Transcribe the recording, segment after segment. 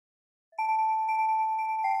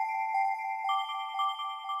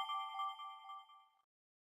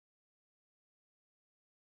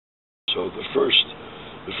So the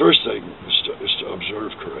first thing is to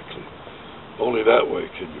observe correctly. Only that way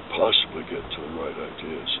can you possibly get to the right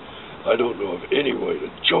ideas. I don't know of any way to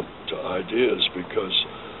jump to ideas because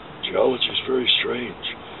geology is very strange.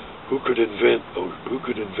 Who could invent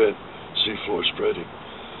seafloor spreading?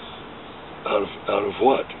 Out of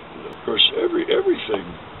what? Of course, everything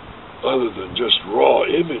other than just raw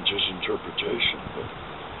image is interpretation. But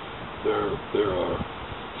there are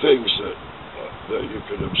things that you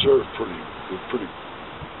can observe with pretty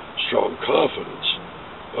strong confidence.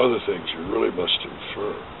 Other things you really must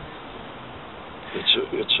infer.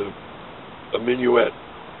 It's a minuet.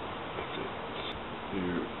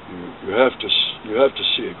 You have to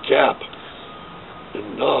see a gap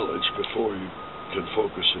in knowledge before you can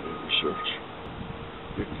focus it in research.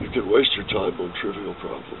 You can waste your time on trivial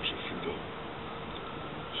problems if you don't.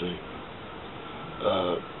 See?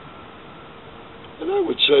 And I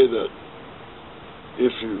would say that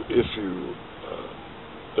if you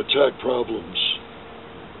attack problems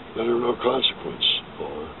that are no consequence,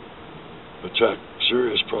 or attack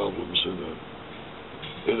serious problems in an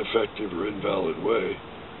ineffective or invalid way,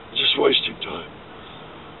 you're just wasting time.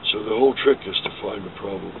 So the whole trick is to find a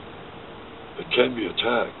problem that can be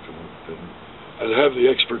attacked and have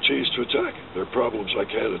the expertise to attack it. There are problems I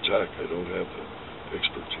can't attack. I don't have the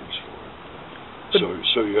expertise for it.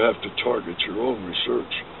 So you have to target your own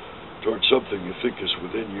research towards something you think is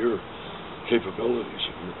within your capabilities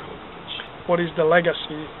and your competence. What is the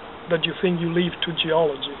legacy that you think you leave to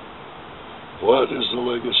geology? What is the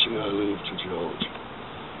legacy I leave to geology?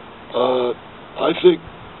 I think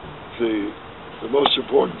the most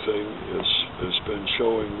important thing has been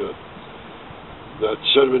showing that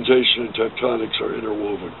sedimentation and tectonics are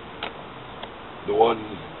interwoven. The one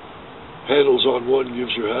handles on one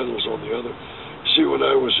gives you handles on the other. See, when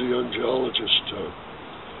I was a young geologist,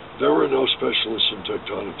 there were no specialists in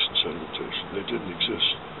tectonics and sedimentation. They didn't exist.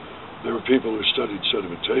 There were people who studied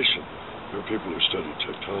sedimentation. There were people who studied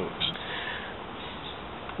tectonics.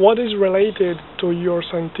 What is related to your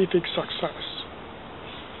scientific success?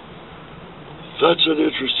 That's an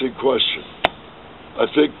interesting question. I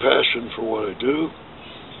think passion for what I do,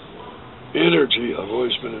 energy. I've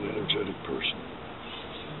always been an energetic person,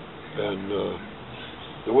 and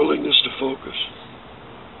the willingness to focus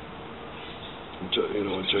and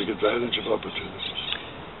take advantage of opportunities.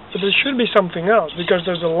 But there should be something else, because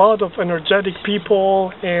there's a lot of energetic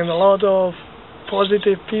people and a lot of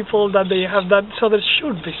positive people that they have that, so there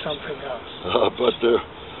should be something else. But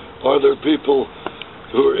are there people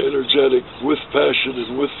who are energetic with passion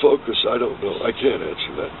and with focus? I don't know. I can't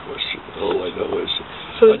answer that question. All I know is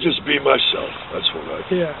I just be myself. That's what I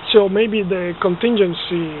do. Yeah. So maybe the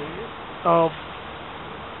contingency of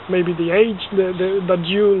maybe the age that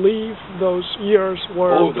you leave those years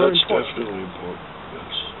were very important. Definitely important.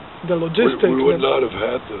 Yes. The logistics. We would not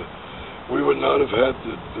have had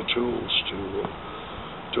the tools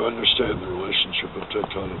to understand the relationship of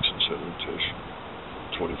tectonics and sedimentation.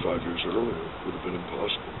 25 years earlier, it would have been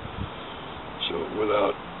impossible. So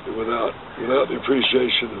without the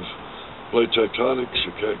appreciation of plate tectonics,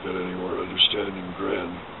 you can't get anywhere understanding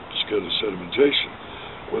grand scale of sedimentation.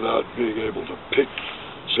 Without being able to pick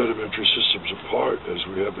sedimentary systems apart, as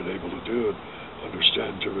we have been able to do, and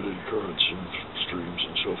understand turbidity currents and streams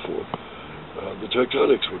and so forth, the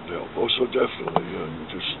tectonics wouldn't help. Also, definitely, you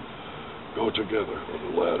just go together on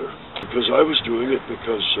the ladder. Because I was doing it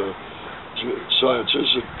because science is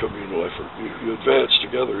a communal effort. You advance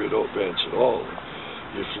together, you don't advance at all.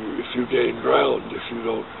 If you gain ground, if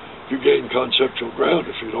you gain conceptual ground,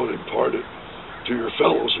 if you don't impart it to your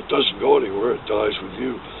fellows, it doesn't go anywhere. It dies with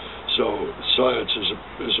you. So science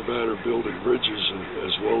is a matter of building bridges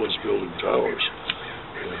as well as building towers.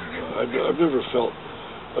 And I've never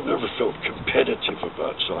felt competitive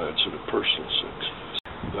about science in a personal sense.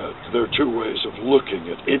 That there are two ways of looking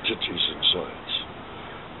at entities in science.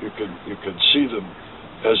 You can see them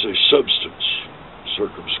as a substance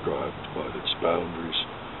circumscribed by its boundaries,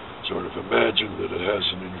 sort of imagine that it has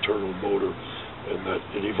an internal motor and that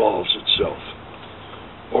it evolves itself.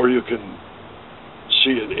 Or you can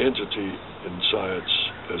see an entity in science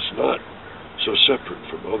as not so separate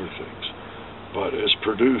from other things, but as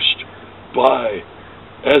produced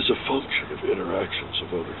as a function of interactions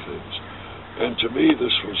of other things. And to me,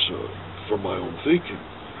 this was, from my own thinking,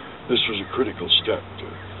 this was a critical step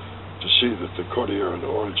to see that the Cordilleran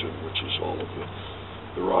origin, which is all of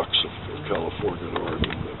the rocks of California and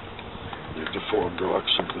Oregon, the deformed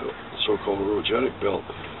rocks of the so-called orogenic belt,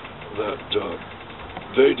 that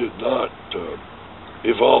they did not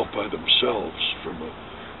evolve by themselves from an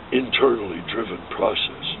internally driven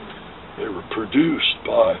process. They were produced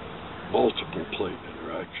by multiple plate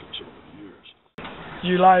interactions over the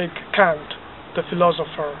you like Kant, the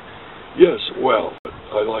philosopher. Yes, well,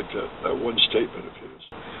 I like that one statement of his.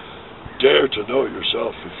 Dare to know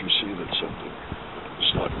yourself if you see that something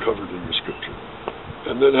is not covered in the scripture.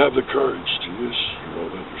 And then have the courage to use your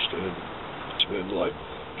own understanding. Men like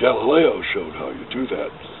Galileo showed how you do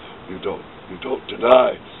that. You don't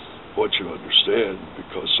deny what you understand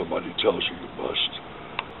because somebody tells you you must.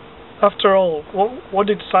 After all, what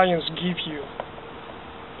did science give you?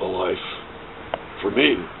 A life. For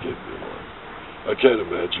me, it gave me a life. I can't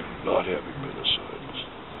imagine not having been a scientist.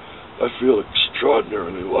 I feel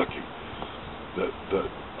extraordinarily lucky that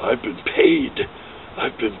I've been paid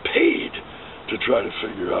to try to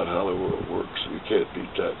figure out how the world works. You can't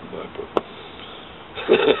beat that in my book.